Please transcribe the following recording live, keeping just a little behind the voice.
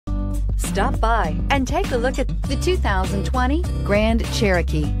Stop by and take a look at the 2020 Grand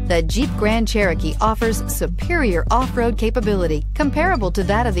Cherokee. The Jeep Grand Cherokee offers superior off-road capability comparable to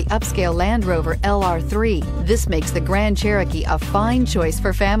that of the upscale Land Rover LR3. This makes the Grand Cherokee a fine choice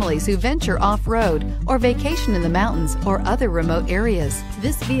for families who venture off-road or vacation in the mountains or other remote areas.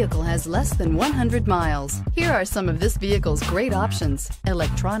 This vehicle has less than 100 miles. Here are some of this vehicle's great options: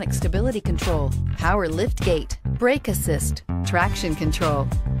 electronic stability control, power lift gate, brake assist, traction control,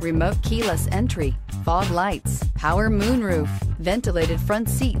 remote keyless entry, fog lights, power moonroof, ventilated front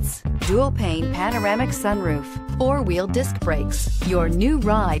seats, dual pane panoramic sunroof, four-wheel disc brakes. Your new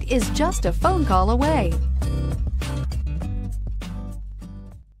ride is just a phone call away.